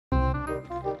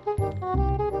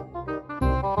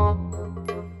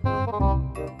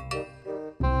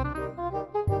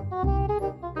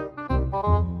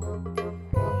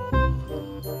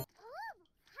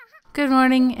Good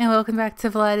morning and welcome back to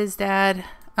Vlad's dad.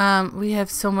 We have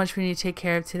so much we need to take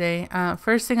care of today.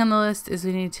 First thing on the list is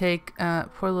we need to take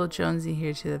poor little Jonesy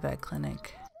here to the vet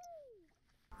clinic.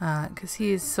 Because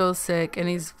he is so sick and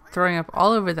he's throwing up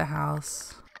all over the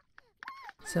house.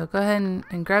 So go ahead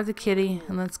and grab the kitty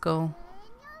and let's go.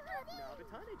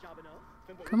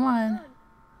 Come on.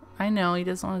 I know he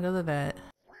doesn't want to go to the vet.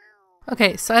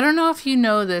 Okay, so I don't know if you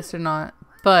know this or not,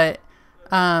 but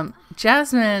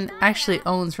Jasmine actually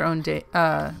owns her own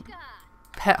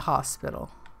pet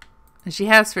hospital. And she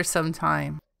has for some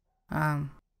time.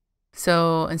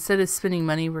 So instead of spending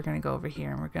money, we're going to go over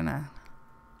here and we're going to...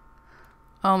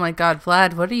 Oh my god,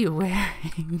 Vlad, what are you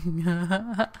wearing?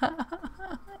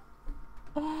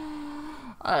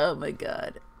 Oh my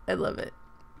god, I love it.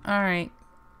 Alright,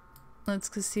 let's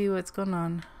go see what's going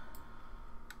on.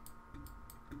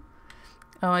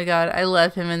 Oh my god, I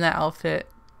love him in that outfit.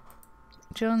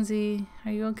 Jonesy,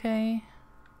 are you okay?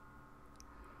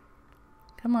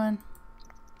 Come on.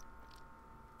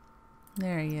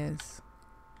 There he is.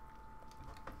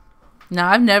 Now,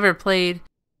 I've never played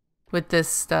with this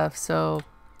stuff, so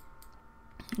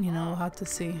you know, we'll have to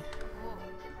see.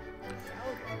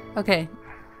 Okay.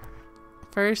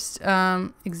 First,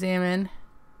 examine.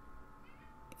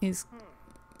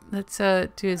 Let's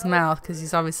do his mouth because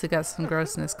he's obviously got some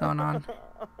grossness going on.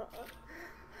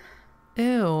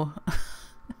 Ew.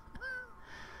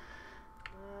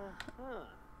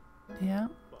 Yeah.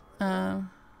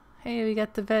 Hey, we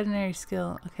got the veterinary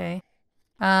skill. Okay.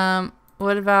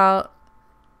 What about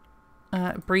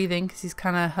breathing? Because he's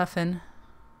kind of huffing.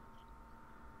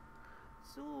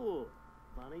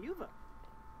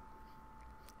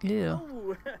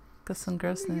 Ew. Got some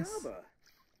grossness.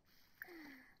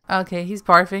 Okay, he's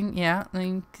barfing. Yeah,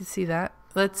 you can see that.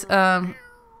 Let's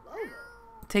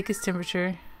take his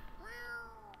temperature.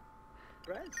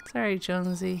 Sorry,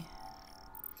 Jonesy.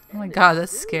 Oh my god,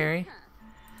 that's scary.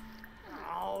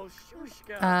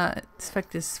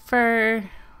 Inspect his fur.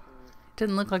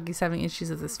 Doesn't look like he's having issues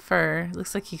with his fur.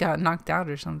 Looks like he got knocked out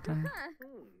or something.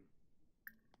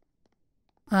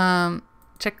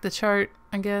 Check the chart,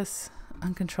 I guess.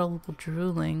 Uncontrollable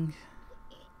drooling.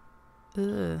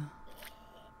 Ugh.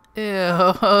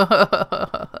 Ew.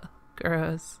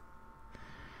 Gross.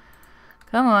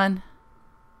 Come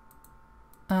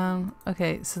on.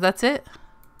 Okay, so that's it?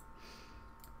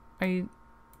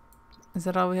 Is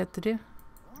that all we have to do?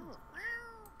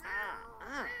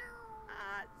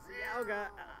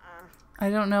 I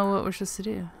don't know what we're supposed to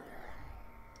do.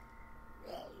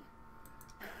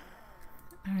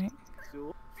 Alright.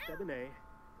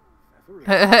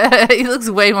 He looks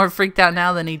way more freaked out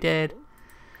now than he did.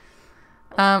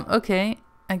 Okay.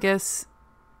 I guess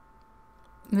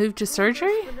move to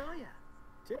surgery?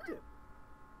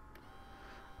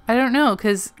 I don't know,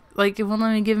 because like it won't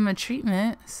let me give him a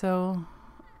treatment, so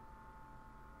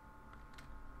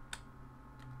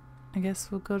I guess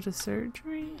we'll go to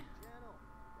surgery.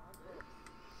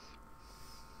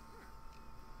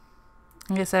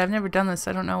 Like I said, I've never done this,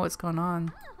 so I don't know what's going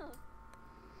on.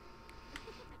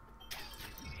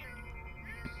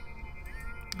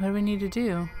 What do we need to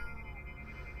do?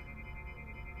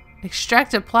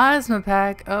 Extract a plasma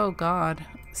pack. Oh god.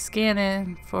 Scan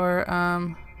it for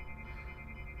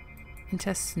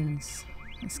intestines.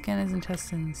 Scan his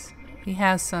intestines. He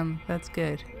has some. That's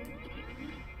good.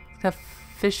 He's got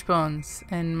fish bones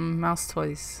and mouse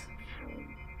toys.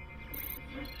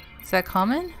 Is that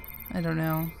common? I don't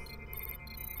know.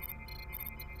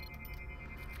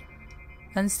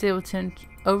 Unstable temperature.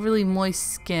 Overly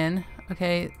moist skin.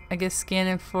 Okay, I guess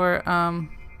scanning for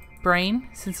brain,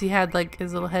 since he had like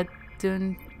his little head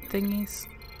doing thingies.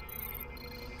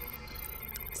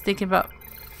 He's thinking about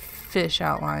fish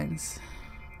outlines.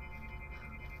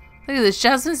 Look at this.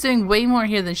 Jasmine's doing way more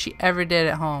here than she ever did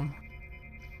at home.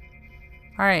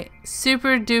 Alright,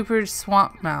 super duper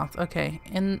swamp mouth. Okay,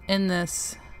 in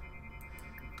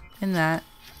that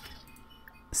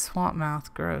swamp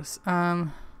mouth, gross.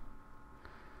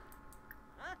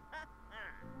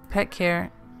 Pet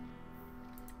care.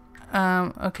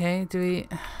 Okay, do we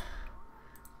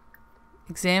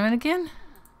examine again?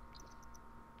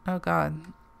 Oh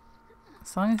god.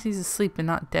 As long as he's asleep and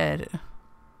not dead.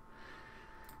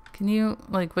 Can you,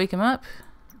 like, wake him up?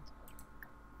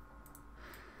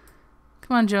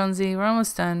 Come on, Jonesy, we're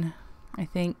almost done, I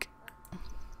think.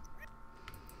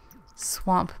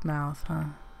 Swamp mouth, huh?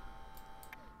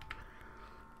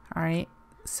 Alright,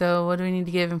 so what do we need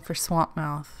to give him for swamp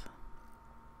mouth?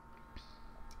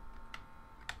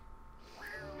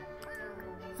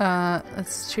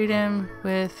 Let's treat him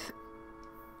with...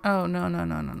 Oh, no.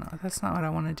 That's not what I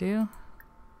want to do.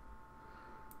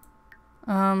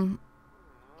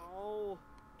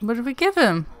 What did we give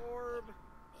him?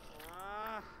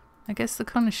 I guess the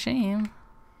cone of shame.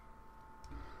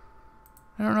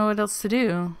 I don't know what else to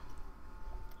do.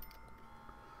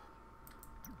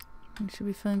 You should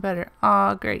be feeling better.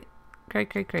 Aw, great. Great,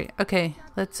 great, great. Okay,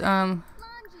 let's, can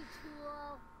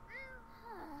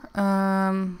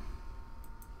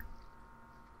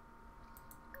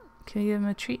we give him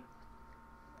a treat?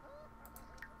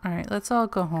 Alright, let's all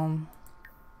go home.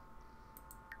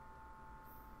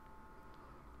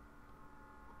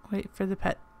 Wait for the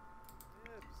pet.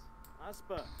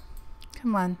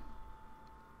 Come on.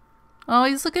 Oh,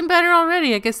 he's looking better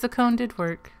already. I guess the cone did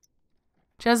work.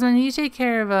 Jasmine, you take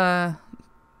care of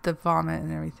the vomit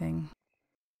and everything.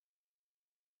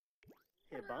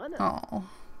 Oh,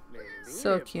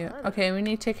 so cute. Okay, we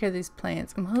need to take care of these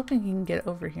plants. I'm hoping he can get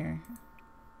over here.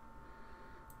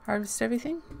 Harvest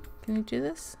everything? Can you do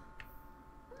this?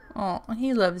 Oh,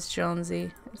 he loves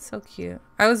Jonesy. It's so cute.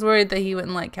 I was worried that he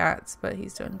wouldn't like cats, but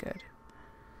he's doing good.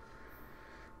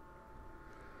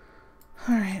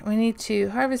 Alright, we need to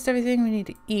harvest everything. We need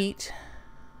to eat.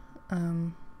 Go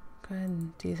ahead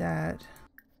and do that.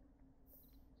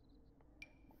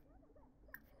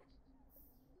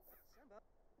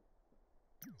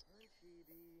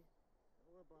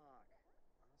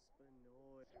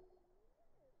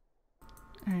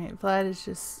 Alright, Vlad is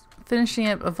just finishing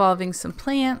up evolving some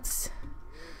plants,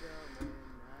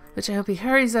 which I hope he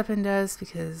hurries up and does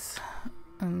because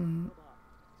I'm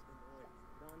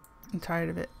tired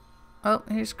of it. Oh,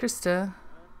 here's Krysta.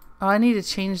 Oh, I need to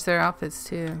change their outfits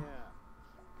too.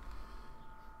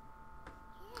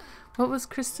 What was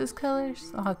Krysta's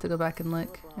colors? I'll have to go back and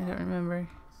look. I don't remember.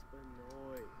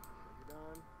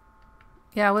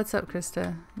 Yeah, what's up,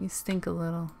 Krysta? You stink a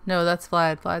little. No, that's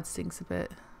Vlad. Vlad stinks a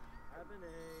bit.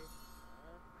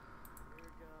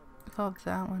 Evolved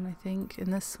that one, I think.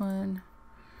 And this one.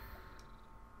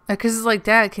 Krysta's like,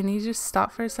 Dad, can you just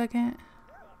stop for a second?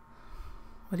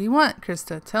 What do you want,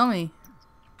 Krysta? Tell me.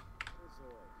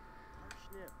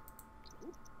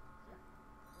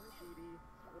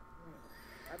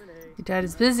 Your dad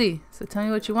is busy, so tell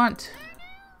me what you want.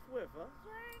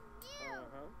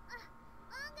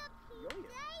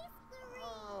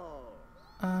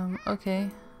 Okay.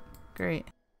 Great.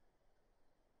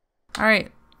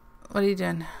 Alright. What are you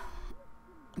doing?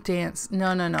 Dance.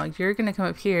 No, no, no. You're gonna come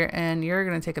up here and you're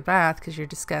gonna take a bath because you're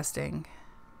disgusting.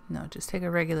 No, just take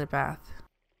a regular bath.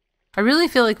 I really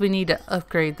feel like we need to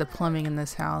upgrade the plumbing in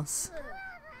this house.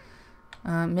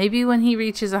 Maybe when he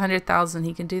reaches 100,000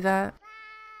 he can do that.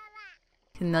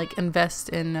 Can like invest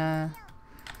in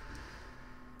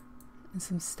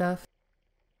some stuff.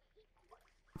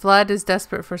 Vlad is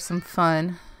desperate for some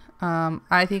fun.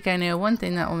 I think I know one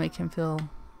thing that will make him feel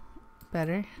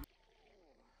better.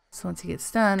 So once he gets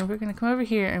done, we're gonna come over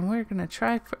here and we're gonna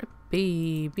try for a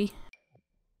baby.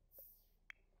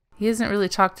 He hasn't really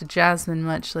talked to Jasmine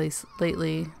much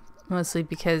lately, mostly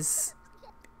because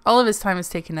all of his time is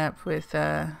taken up with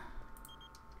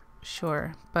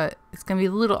Sure, but it's gonna be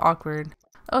a little awkward.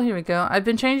 Oh, here we go. I've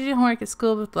been trying to do homework at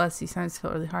school, but bless you, science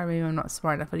felt really hard. Maybe I'm not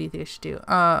smart enough. What do you think I should do?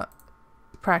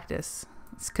 Practice.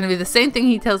 It's gonna be the same thing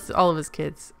he tells all of his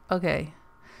kids. Okay.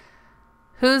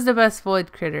 Who's the best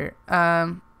void critter?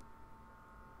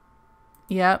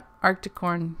 Yep,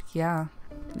 Arcticorn. Yeah,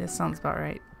 this sounds about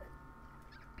right.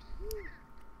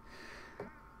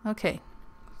 Okay.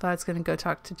 Vlad's gonna go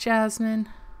talk to Jasmine.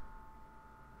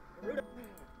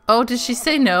 Oh, did she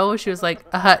say no? She was like,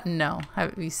 no.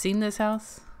 Have you seen this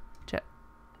house?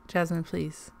 Jasmine,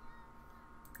 please.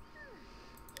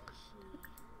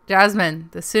 Jasmine,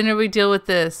 the sooner we deal with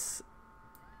this,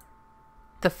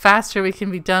 the faster we can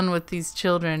be done with these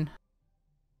children.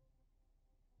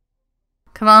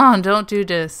 Come on, don't do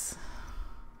this.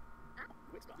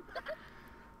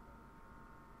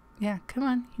 Yeah, come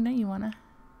on. You know you wanna.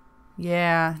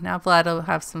 Yeah, now Vlad will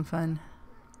have some fun.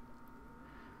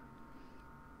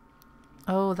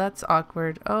 Oh, that's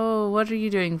awkward. Oh, what are you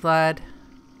doing, Vlad?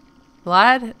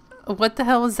 Vlad? What the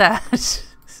hell was that?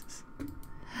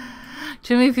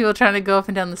 Too many people trying to go up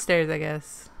and down the stairs, I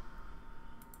guess.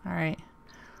 Alright.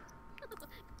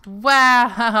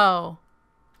 Wow!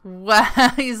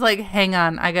 Wow! He's like, hang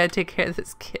on, I gotta take care of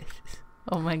this kid.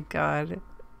 Oh my god.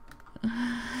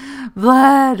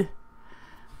 Vlad!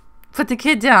 Put the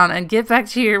kid down and get back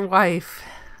to your wife.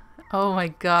 Oh my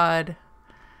god.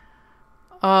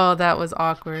 Oh, that was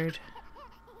awkward.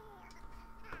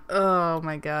 Oh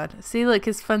my god. See, look,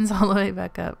 his fun's all the way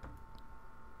back up.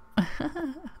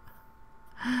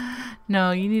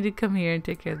 No, you need to come here and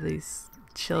take care of these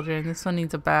children. This one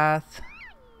needs a bath.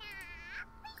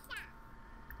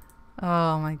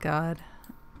 Oh my god.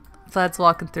 Vlad's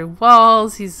walking through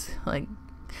walls. He's like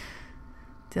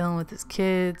Dealing with his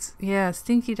kids. Yeah,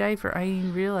 stinky diaper. I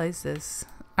didn't realize this.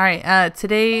 Alright,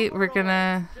 today we're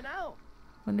gonna...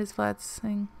 When does Vlad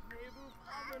sing?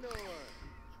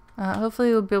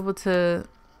 Hopefully we'll be able to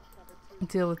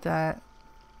deal with that.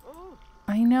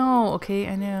 I know, okay,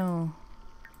 I know.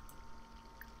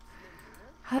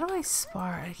 How do I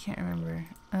spar? I can't remember.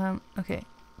 Okay.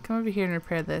 Come over here and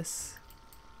repair this.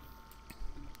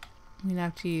 I mean,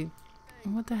 after you...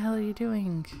 What the hell are you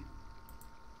doing?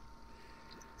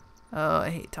 Oh, I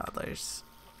hate toddlers.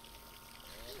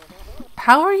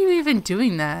 How are you even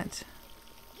doing that?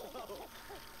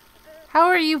 How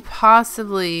are you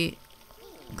possibly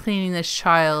cleaning this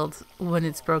child when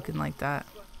it's broken like that?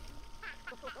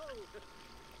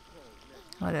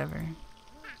 Whatever.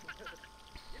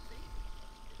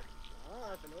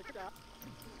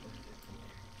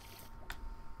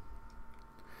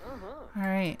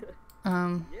 Alright.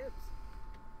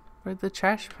 Where'd the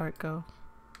trash part go?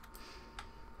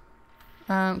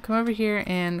 Come over here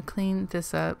and clean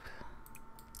this up.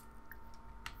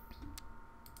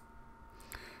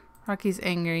 Rocky's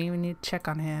angry. We need to check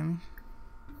on him.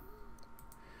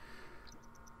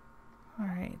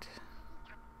 Alright.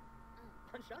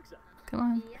 Come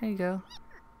on. There you go.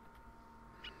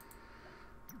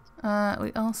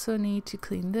 We also need to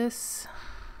clean this.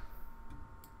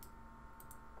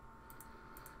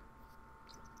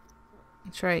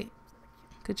 That's right.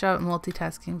 Good job at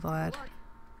multitasking, Vlad.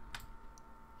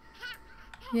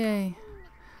 Yay.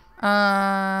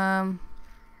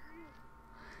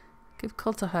 Give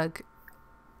Colt a hug.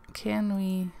 Can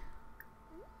we...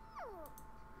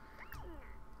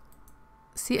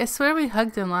 See, I swear we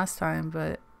hugged him last time,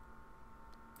 but...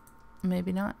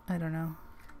 Maybe not. I don't know.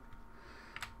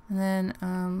 And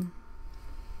then,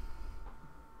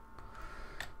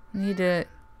 need to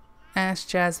ask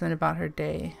Jasmine about her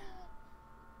day.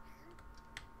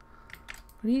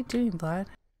 What are you doing, Vlad?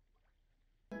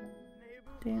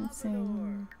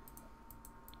 Dancing.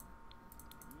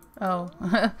 Oh.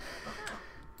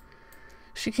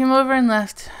 She came over and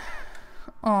left.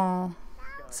 Oh.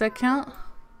 Does that count?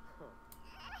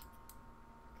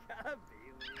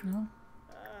 No?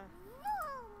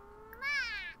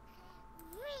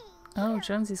 Oh,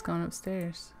 Jonesy's going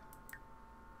upstairs.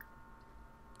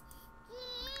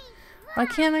 Why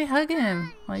can't I hug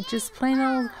him? Like, just plain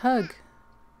old hug.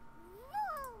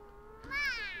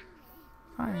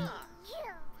 Fine.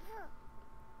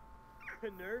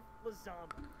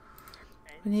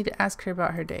 We need to ask her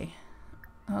about her day.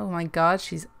 Oh my god,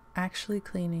 she's actually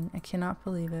cleaning. I cannot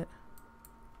believe it.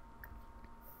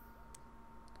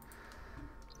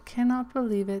 Cannot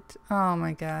believe it. Oh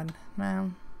my god,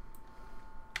 ma'am.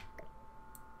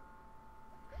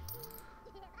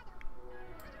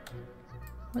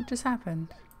 What just happened?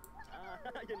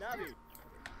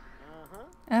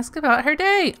 Ask about her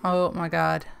day. Oh my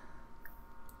god.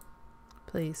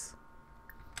 Please.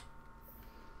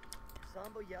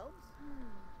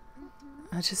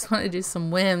 I just want to do some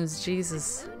whims.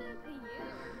 Jesus.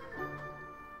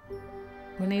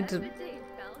 We need to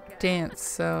dance,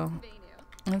 so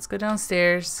let's go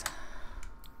downstairs.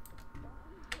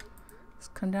 Let's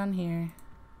come down here.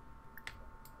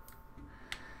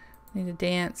 Need to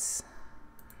dance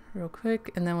real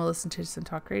quick, and then we'll listen to some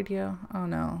talk radio. Oh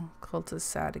no, Colt is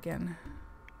sad again.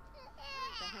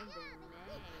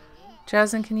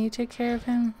 Jasmine, can you take care of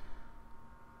him?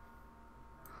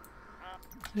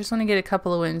 I just want to get a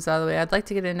couple of wins out of the way. I'd like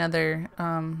to get another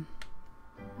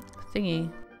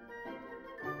thingy.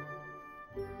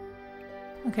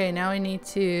 Okay, now we need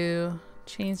to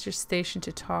change your station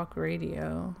to talk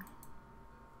radio.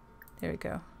 There we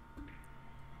go.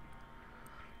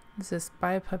 Is this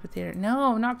buy a puppet theater?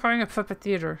 No, I'm not buying a puppet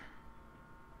theater.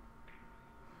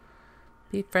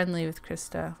 Be friendly with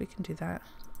Krysta. We can do that.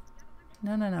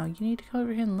 No, no, no. You need to go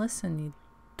over here and listen, you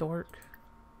dork.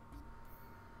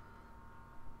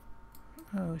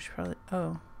 Oh, we should probably...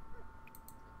 Oh.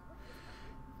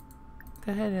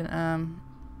 Go ahead and,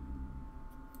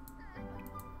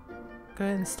 go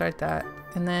ahead and start that.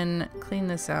 And then clean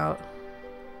this out.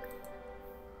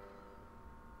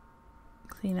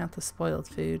 Clean out the spoiled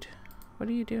food. What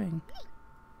are you doing?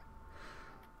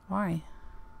 Why?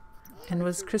 And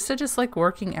was Krysta just like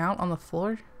working out on the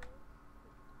floor?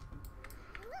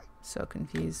 So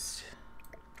confused.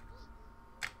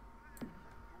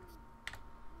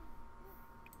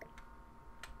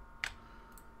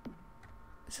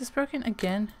 Is this broken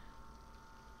again?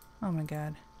 Oh my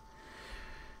god.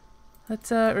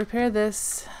 Let's repair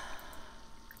this.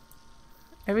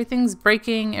 Everything's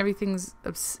breaking. Everyone's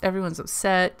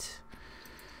upset.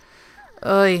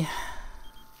 Oy.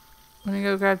 Wanna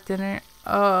go grab dinner?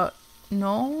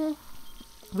 No.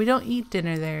 We don't eat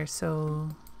dinner there,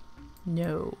 so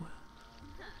No.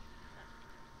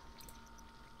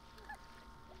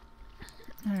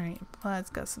 Alright, Vlad's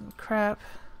got some crap.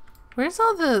 Where's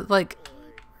all the, like,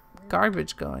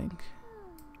 garbage going?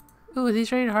 Ooh, are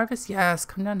these ready to harvest? Yes,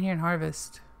 come down here and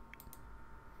harvest.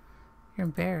 You're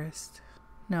embarrassed.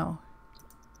 No.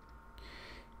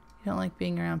 You don't like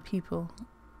being around people.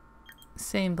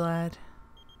 Same, Vlad.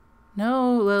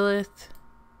 No, Lilith.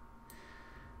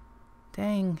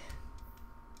 Dang.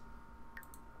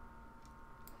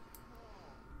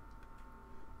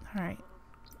 Alright.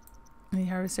 Let me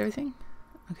harvest everything?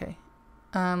 Okay.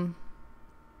 Oh,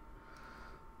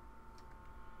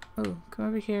 come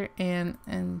over here and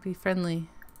be friendly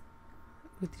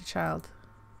with your child.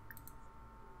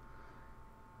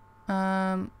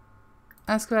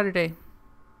 Ask about her day.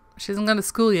 She hasn't gone to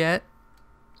school yet.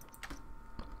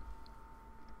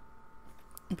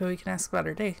 But we can ask about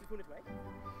her day.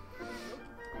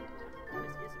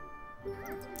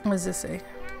 What does this say?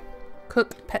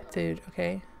 Cook pet food,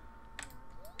 okay.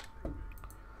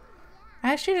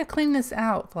 I asked you to clean this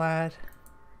out, Vlad.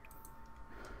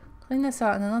 Clean this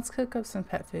out and then let's cook up some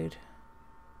pet food.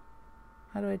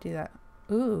 How do I do that?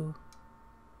 Ooh.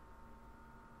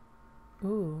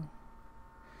 Ooh.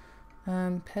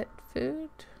 Pet food?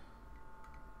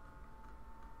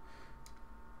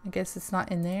 I guess it's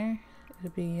not in there.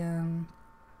 It'll be,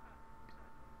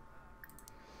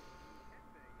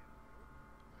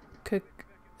 cook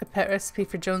a pet recipe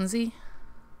for Jonesy.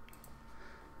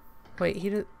 Wait, he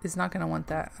is not going to want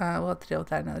that. We'll have to deal with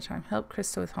that another time. Help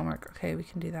Krysta with homework. Okay, we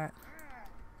can do that.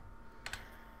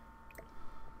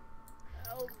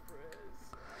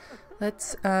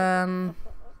 Let's,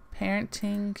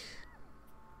 parenting.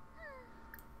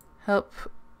 Help.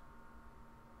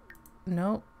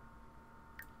 Nope.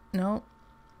 Nope.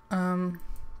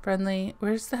 Friendly.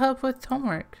 Where's the help with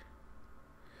homework?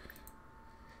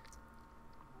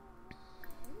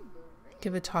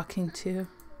 Give a talking to.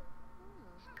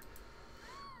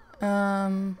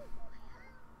 I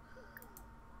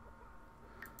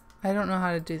don't know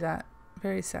how to do that.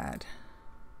 Very sad.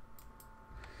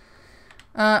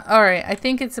 Alright, I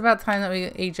think it's about time that we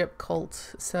age up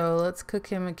Colt. So let's cook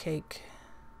him a cake.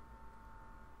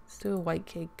 Let's do a white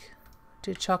cake.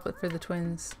 Do chocolate for the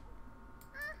twins.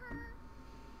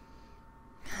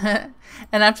 And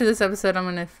after this episode, I'm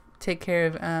gonna take care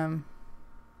of, I'm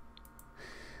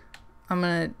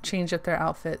gonna change up their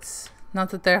outfits.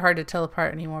 Not that they're hard to tell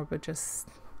apart anymore, but just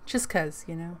cause,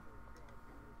 you know.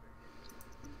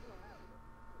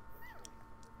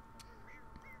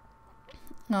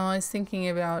 Oh, I was thinking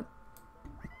about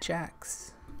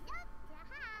Jax.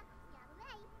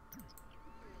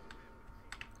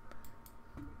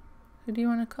 Who do you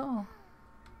want to call?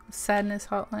 Sadness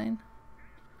hotline?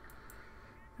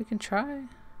 We can try.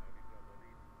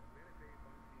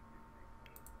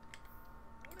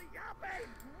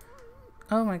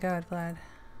 Oh my god, Vlad.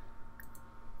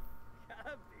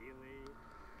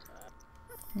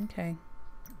 Okay.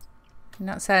 You're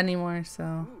not sad anymore,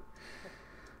 so...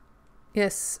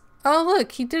 Yes. Oh,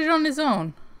 look! He did it on his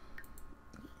own.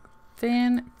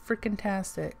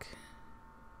 Fan-frickin-tastic.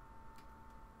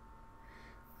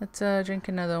 Let's drink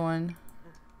another one.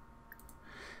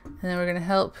 And then we're gonna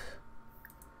help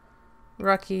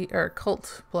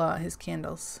Colt blow out his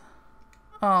candles.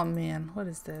 Oh man, what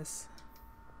is this?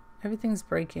 Everything's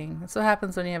breaking. That's what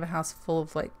happens when you have a house full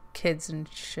of like kids and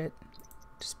shit.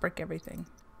 Just break everything.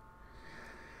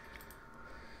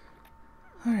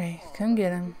 Alright, come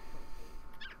get him.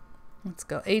 Let's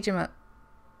go. Age him up.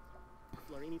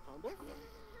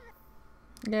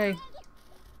 Yay.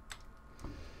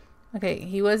 Okay,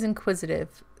 he was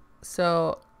inquisitive.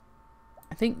 So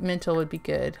I think mental would be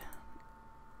good.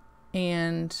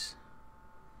 And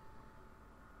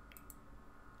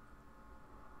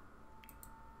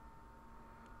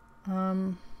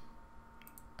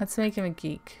let's make him a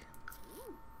geek.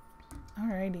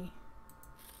 Alrighty.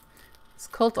 Is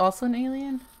Colt also an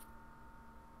alien?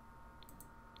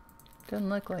 Doesn't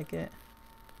look like it.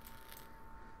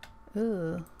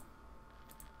 Ooh.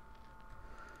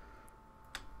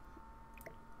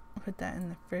 Put that in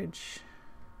the fridge.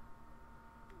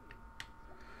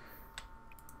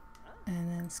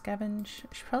 And then scavenge.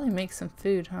 I should probably make some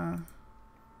food, huh?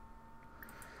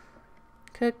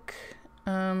 Cook.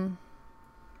 Pan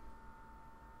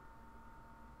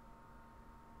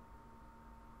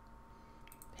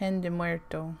de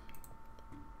muerto.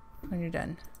 When you're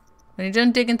done. When you're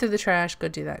done digging through the trash, go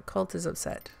do that. Colt is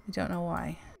upset. I don't know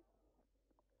why.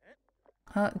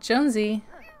 Jonesy.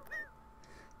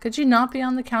 Could you not be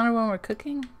on the counter when we're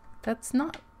cooking? That's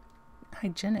not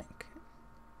hygienic.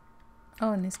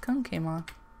 Oh, and his comb came off.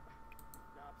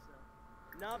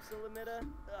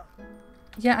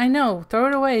 Yeah, I know. Throw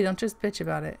it away. Don't just bitch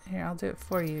about it. Here, I'll do it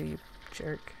for you, you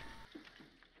jerk.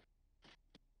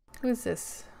 Who is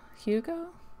this? Hugo?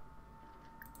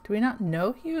 Do we not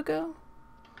know Hugo?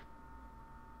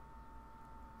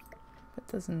 Put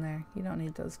those in there. You don't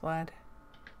need those, Vlad.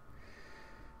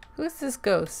 Who is this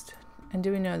ghost? And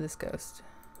do we know this ghost?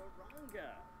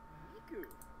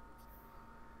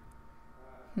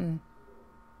 I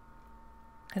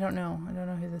don't know. I don't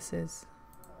know who this is.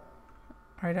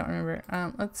 Or I don't remember.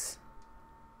 Let's...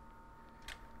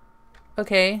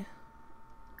 Okay.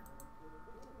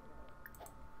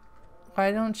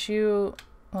 Why don't you,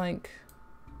 like...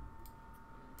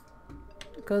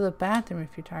 go to the bathroom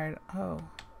if you're tired? Oh.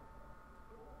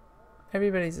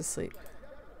 Everybody's asleep.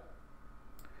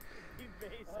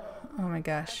 Oh my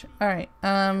gosh. Alright.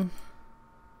 That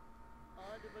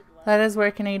is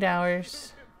working 8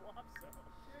 hours.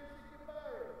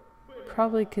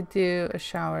 Probably could do a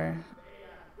shower.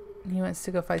 He wants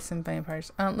to go fight some vampires.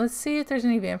 Let's see if there's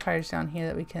any vampires down here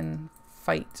that we can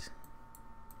fight.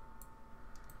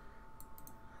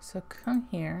 So come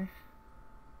here.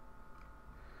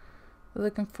 We're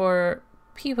looking for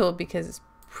people because it's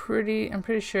I'm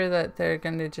pretty sure that they're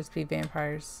going to just be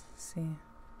vampires. Let's see.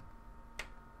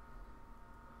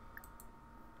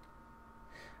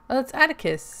 Oh, that's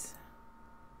Atticus.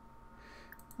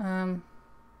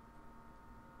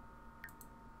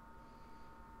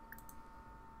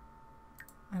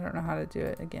 I don't know how to do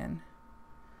it again.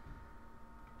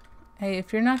 Hey,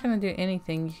 if you're not going to do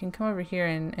anything, you can come over here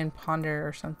and ponder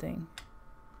or something.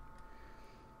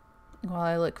 While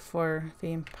I look for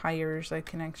vampires, I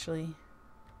can actually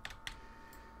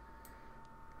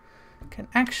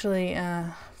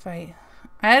fight.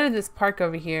 I added this park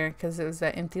over here because it was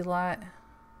that empty lot.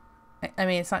 I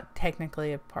mean, it's not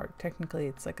technically a park. Technically,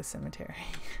 it's like a cemetery.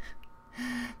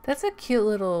 That's a cute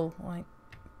little, like,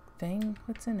 thing.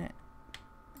 What's in it?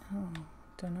 Oh,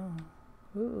 don't know.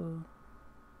 Ooh.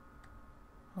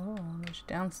 Oh, there's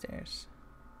downstairs.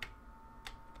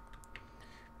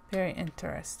 Very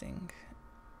interesting.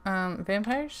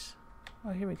 Vampires?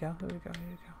 Oh, here we go. Here we go. Here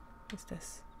we go. What's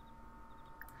this?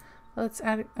 Oh, it's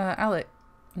Alec.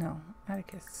 No,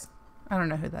 Atticus. I don't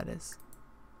know who that is.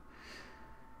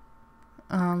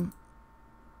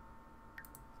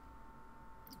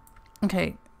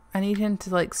 Okay, I need him to,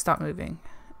 like, stop moving.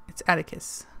 It's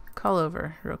Atticus. Call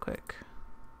over real quick.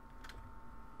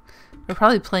 We're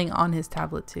probably playing on his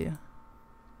tablet too.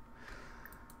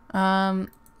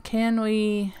 Can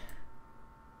we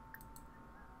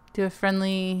do a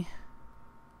friendly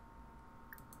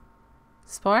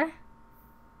spar?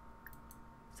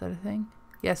 Is that a thing?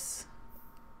 Yes.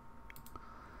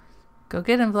 Go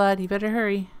get him, Vlad. You better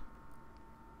hurry.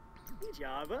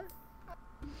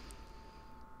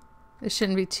 This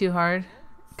shouldn't be too hard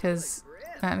because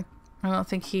I don't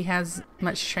think he has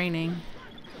much training.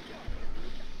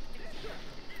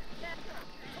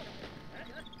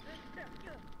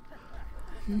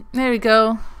 There we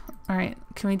go. Alright,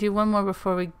 can we do one more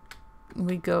before we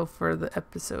go for the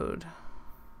episode?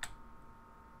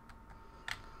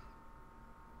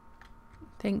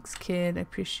 Thanks, kid. I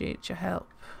appreciate your help.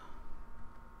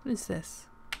 What is this?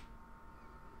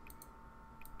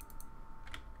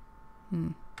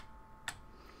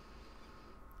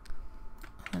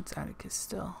 That's Atticus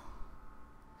still.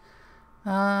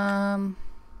 Ew.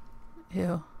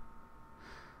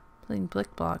 Playing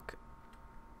Blick Block.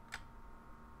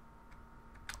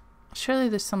 Surely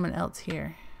there's someone else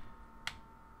here.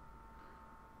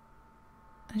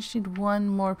 I just need one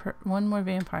more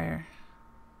vampire.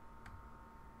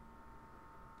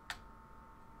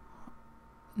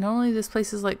 Normally this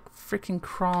place is like freaking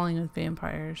crawling with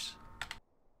vampires.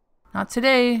 Not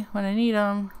today when I need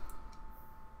them.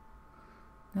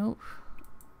 Nope.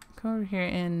 Come over here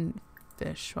and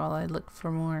fish while I look for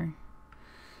more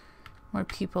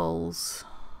peoples.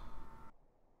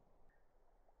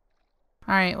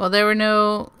 Alright, well there were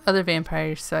no other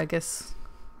vampires, so I guess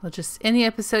we'll just end the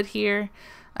episode here.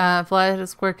 Vlad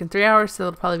has worked in 3 hours, so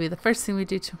it'll probably be the first thing we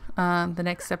do to the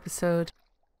next episode.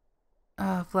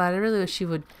 Vlad, I really wish you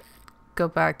would go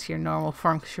back to your normal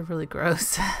form because you're really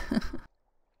gross.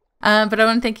 But I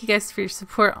want to thank you guys for your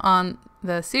support on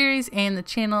the series and the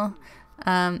channel.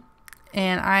 And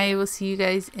I will see you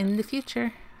guys in the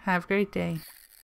future. Have a great day.